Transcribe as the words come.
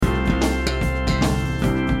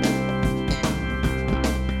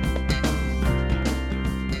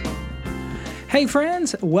Hey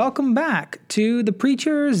friends, welcome back to the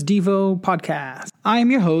Preacher's Devo podcast. I am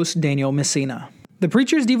your host, Daniel Messina. The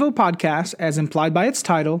Preacher's Devo podcast, as implied by its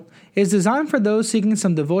title, is designed for those seeking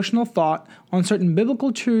some devotional thought on certain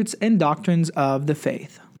biblical truths and doctrines of the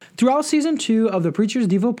faith. Throughout Season 2 of the Preacher's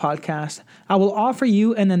Devo podcast, I will offer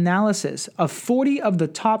you an analysis of 40 of the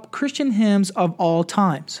top Christian hymns of all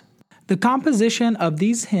times. The composition of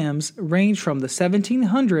these hymns range from the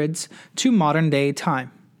 1700s to modern day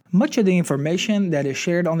time. Much of the information that is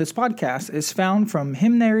shared on this podcast is found from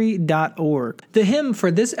hymnary.org. The hymn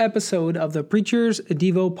for this episode of the Preacher's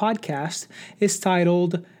Devo podcast is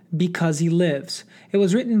titled Because He Lives. It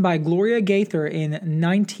was written by Gloria Gaither in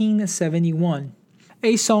 1971,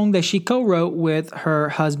 a song that she co-wrote with her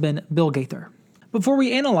husband Bill Gaither. Before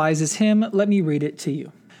we analyze this hymn, let me read it to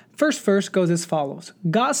you. First verse goes as follows.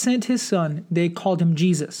 God sent His Son, they called Him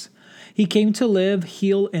Jesus. He came to live,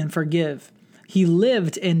 heal, and forgive. He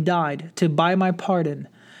lived and died to buy my pardon.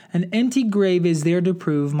 An empty grave is there to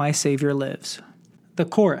prove my Savior lives. The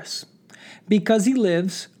chorus. Because He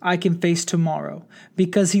lives, I can face tomorrow.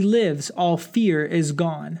 Because He lives, all fear is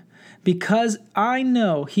gone. Because I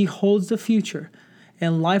know He holds the future,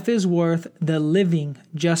 and life is worth the living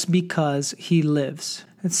just because He lives.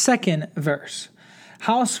 The second verse.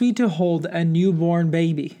 How sweet to hold a newborn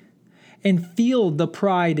baby and feel the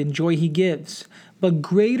pride and joy He gives. But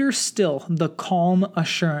greater still the calm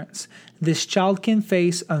assurance this child can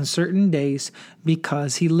face uncertain days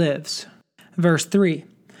because He lives. Verse 3.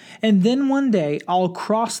 And then one day I'll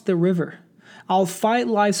cross the river. I'll fight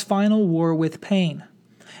life's final war with pain.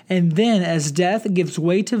 And then as death gives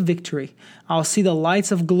way to victory, I'll see the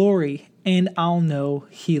lights of glory and I'll know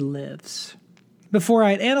He lives. Before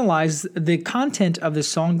I analyze the content of this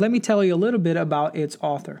song, let me tell you a little bit about its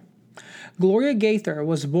author. Gloria Gaither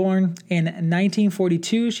was born in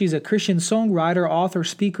 1942. She's a Christian songwriter, author,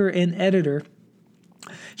 speaker, and editor.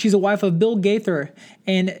 She's a wife of Bill Gaither,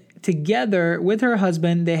 and together with her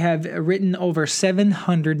husband, they have written over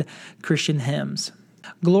 700 Christian hymns.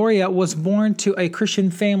 Gloria was born to a Christian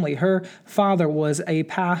family. Her father was a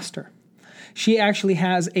pastor. She actually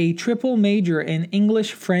has a triple major in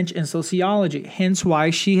English, French, and sociology, hence why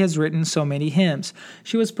she has written so many hymns.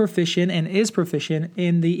 She was proficient and is proficient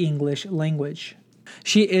in the English language.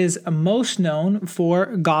 She is most known for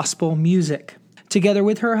gospel music. Together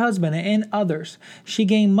with her husband and others, she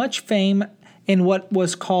gained much fame in what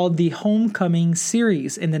was called the Homecoming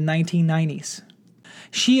series in the 1990s.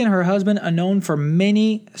 She and her husband are known for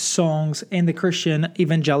many songs in the Christian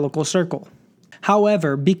evangelical circle.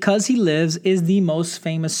 However, Because He Lives is the most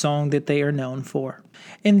famous song that they are known for.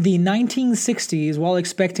 In the 1960s, while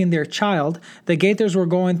expecting their child, the Gaithers were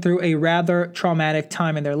going through a rather traumatic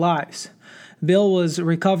time in their lives. Bill was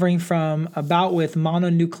recovering from a bout with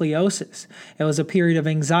mononucleosis. It was a period of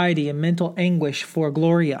anxiety and mental anguish for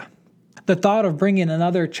Gloria. The thought of bringing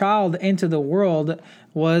another child into the world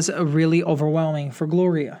was really overwhelming for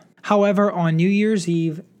Gloria. However, on New Year's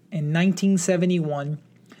Eve in 1971,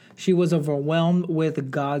 she was overwhelmed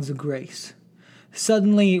with God's grace.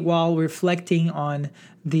 Suddenly, while reflecting on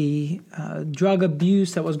the drug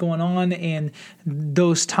abuse that was going on in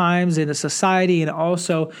those times in the society and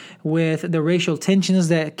also with the racial tensions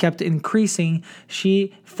that kept increasing,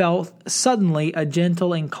 she felt suddenly a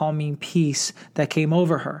gentle and calming peace that came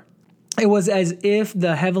over her. It was as if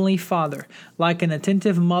the Heavenly Father, like an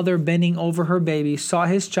attentive mother bending over her baby, saw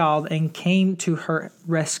His child and came to her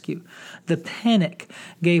rescue. The panic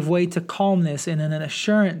gave way to calmness and an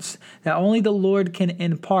assurance that only the Lord can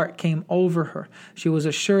impart came over her. She was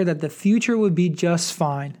assured that the future would be just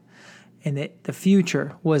fine and that the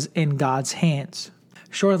future was in God's hands.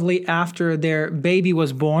 Shortly after their baby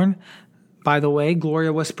was born, by the way,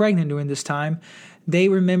 Gloria was pregnant during this time, they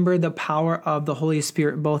remember the power of the Holy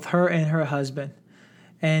Spirit, both her and her husband,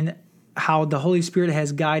 and how the Holy Spirit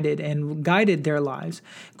has guided their lives.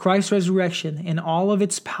 Christ's resurrection and all of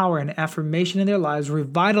its power and affirmation in their lives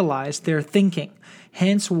revitalized their thinking,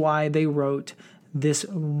 hence why they wrote this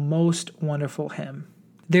most wonderful hymn.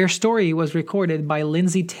 Their story was recorded by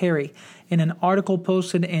Lindsay Terry in an article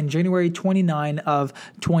posted in January 29 of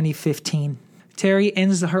 2015. Terry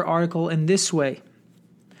ends her article in this way.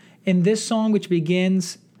 In this song, which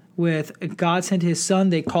begins with God sent His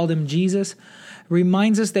Son, they called Him Jesus,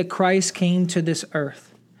 reminds us that Christ came to this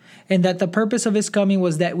earth and that the purpose of His coming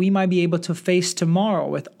was that we might be able to face tomorrow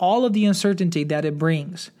with all of the uncertainty that it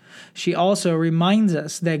brings. She also reminds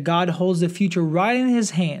us that God holds the future right in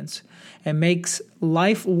His hands and makes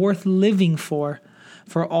life worth living for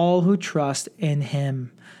all who trust in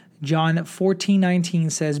Him. John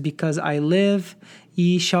 14:19 says, Because I live,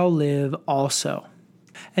 ye shall live also.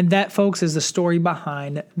 And that, folks, is the story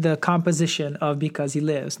behind the composition of Because He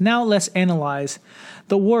Lives. Now let's analyze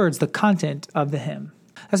the words, the content of the hymn.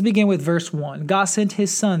 Let's begin with verse 1. God sent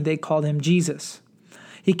His Son, they called Him Jesus.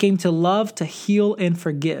 He came to love, to heal, and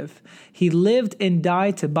forgive. He lived and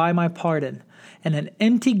died to buy my pardon. And an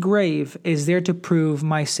empty grave is there to prove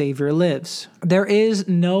my Savior lives. There is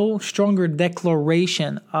no stronger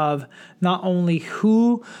declaration of not only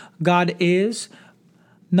who God is,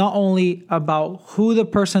 not only about who the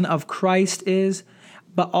person of Christ is,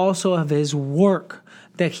 but also of His work,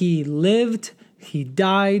 that He lived, He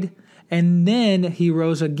died, and then He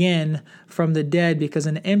rose again from the dead, because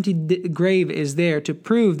an empty grave is there to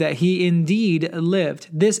prove that He indeed lived.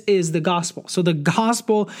 This is the gospel. So the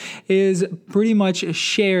gospel is pretty much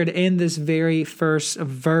shared in this very first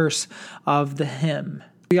verse of the hymn.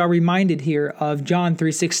 We are reminded here of John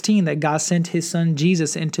 3:16, that God sent His Son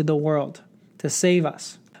Jesus into the world to save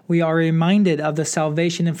us. We are reminded of the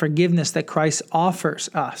salvation and forgiveness that Christ offers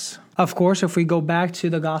us. Of course, if we go back to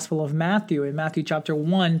the Gospel of Matthew, in Matthew chapter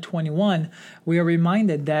 1:21, we are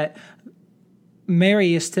reminded that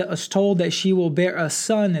Mary is told that she will bear a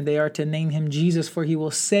son, and they are to name him Jesus, for he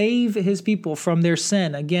will save his people from their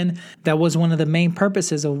sin. Again, that was one of the main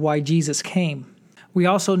purposes of why Jesus came. We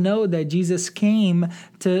also know that Jesus came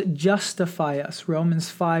to justify us. Romans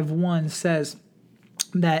 5:1 says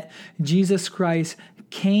that Jesus Christ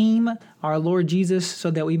came, our Lord Jesus,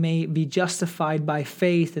 so that we may be justified by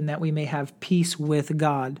faith and that we may have peace with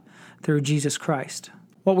God through Jesus Christ.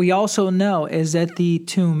 What we also know is that the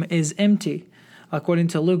tomb is empty. According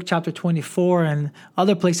to Luke chapter 24 and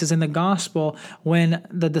other places in the gospel, when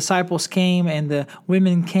the disciples came and the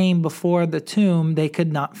women came before the tomb, they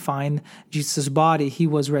could not find Jesus' body. He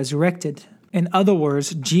was resurrected. In other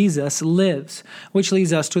words, Jesus lives, which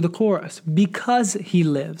leads us to the chorus. Because He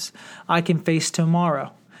lives, I can face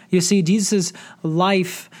tomorrow. You see, Jesus'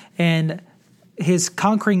 life and His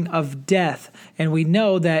conquering of death. And we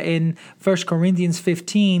know that in 1 Corinthians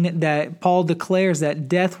 15 that Paul declares that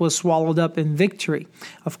death was swallowed up in victory,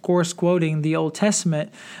 of course quoting the Old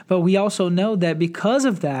Testament. But we also know that because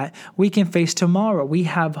of that, we can face tomorrow. We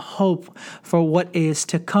have hope for what is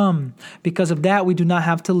to come. Because of that, we do not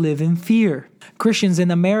have to live in fear. Christians in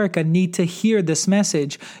America need to hear this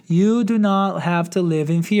message. You do not have to live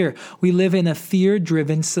in fear. We live in a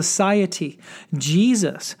fear-driven society.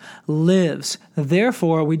 Jesus lives.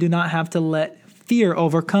 Therefore, we do not have to let fear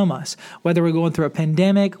overcome us. Whether we're going through a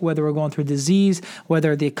pandemic, whether we're going through disease,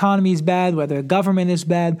 whether the economy is bad, whether the government is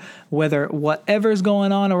bad, whether whatever is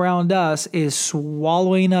going on around us is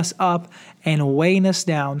swallowing us up and weighing us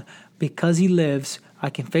down. Because He lives, I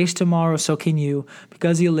can face tomorrow, so can you.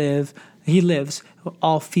 Because He lives,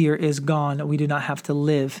 all fear is gone. We do not have to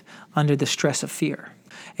live under the stress of fear.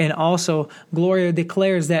 And also, Gloria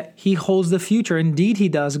declares that He holds the future. Indeed, He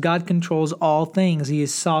does. God controls all things. He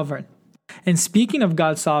is sovereign. And speaking of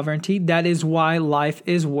God's sovereignty, that is why life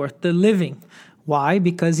is worth the living. Why?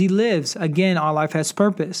 Because He lives. Again, our life has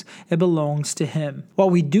purpose. It belongs to Him. What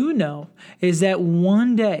we do know is that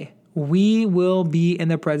one day we will be in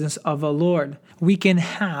the presence of the Lord. We can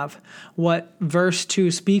have what verse 2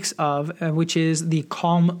 speaks of, which is the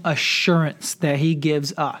calm assurance that He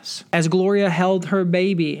gives us. As Gloria held her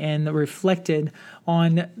baby and reflected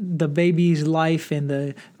on the baby's life and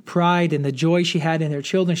the pride and the joy she had in her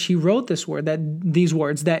children, she wrote these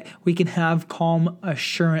words that we can have calm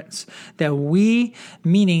assurance. That we,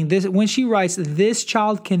 meaning this, when she writes, this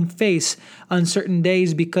child can face uncertain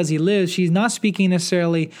days because he lives, she's not speaking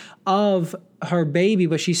necessarily of her baby,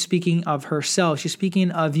 but she's speaking of herself. She's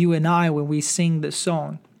speaking of you and I when we sing this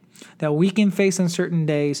song. That we can face uncertain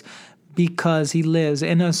days because He lives.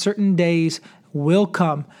 And uncertain days will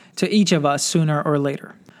come to each of us sooner or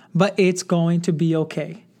later. But it's going to be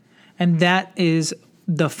okay. And that is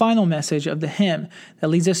the final message of the hymn that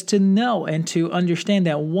leads us to know and to understand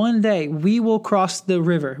that one day we will cross the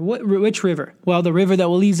river. Which river? Well, the river that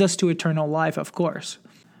will lead us to eternal life, of course.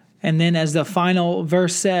 And then as the final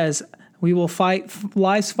verse says, we will fight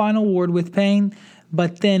life's final war with pain,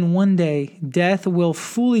 but then one day death will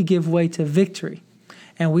fully give way to victory,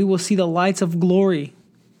 and we will see the lights of glory.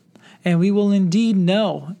 And we will indeed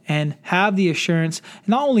know and have the assurance.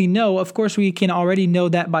 Not only know, of course, we can already know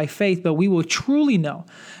that by faith, but we will truly know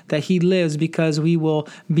that He lives because we will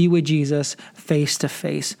be with Jesus face to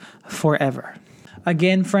face forever.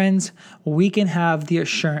 Again, friends, we can have the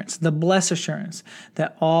assurance, the blessed assurance,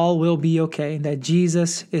 that all will be okay, that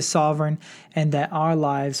Jesus is sovereign, and that our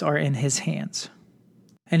lives are in His hands.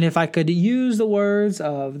 And if I could use the words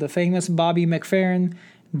of the famous Bobby McFerrin,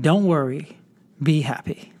 don't worry, be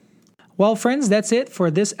happy. Well, friends, that's it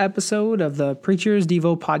for this episode of the Preacher's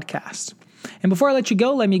Devo podcast. And before I let you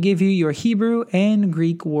go, let me give you your Hebrew and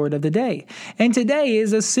Greek word of the day. And today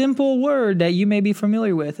is a simple word that you may be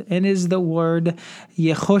familiar with, and is the word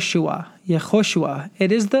Yehoshua. Yehoshua.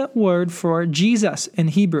 It is the word for Jesus in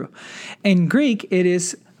Hebrew. In Greek, it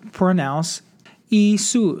is pronounced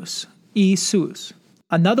Isus. Isus.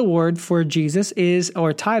 Another word for Jesus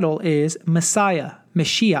or title is Messiah,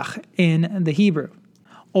 Mashiach in the Hebrew.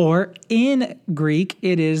 Or in Greek,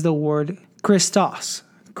 it is the word Christos,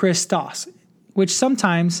 Christos, which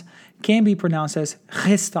sometimes can be pronounced as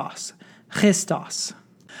Christos, Christos.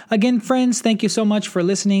 Again, friends, thank you so much for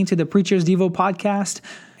listening to the Preacher's Devo podcast.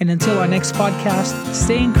 And until our next podcast,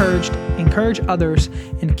 stay encouraged, encourage others,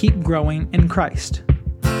 and keep growing in Christ.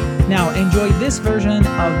 Now, enjoy this version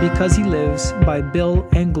of Because He Lives by Bill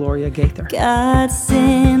and Gloria Gaither. God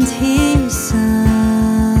sent His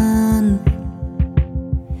Son.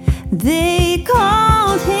 They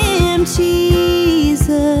called Him Jesus.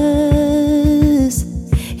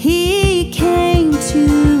 He came to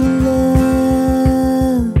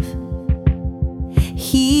love,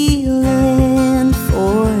 heal, and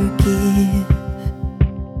forgive.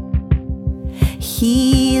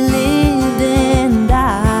 He lived and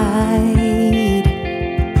died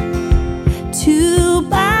to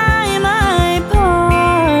buy my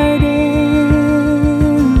pardon.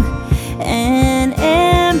 An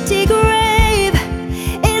empty grave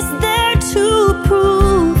is there to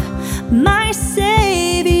prove my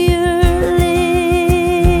Savior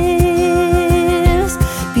lives.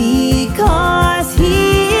 Because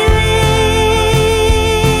He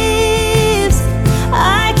lives,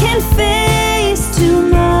 I can face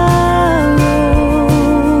tomorrow.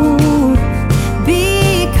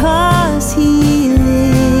 Because He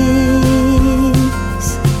lives,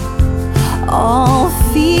 all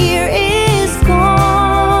fear is gone.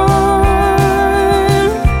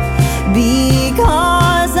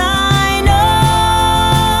 Because I know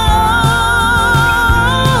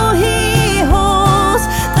He holds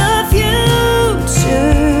the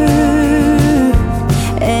future,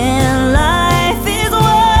 and life is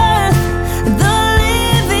worth the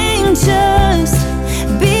living just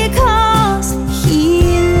because He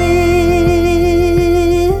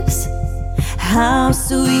lives. How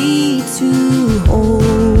sweet to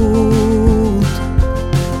hold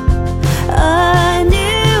a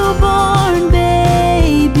newborn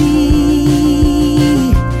baby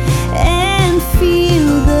and feel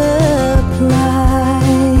the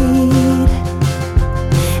pride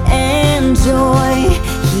and joy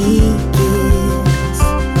He gives.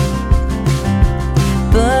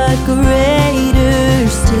 But great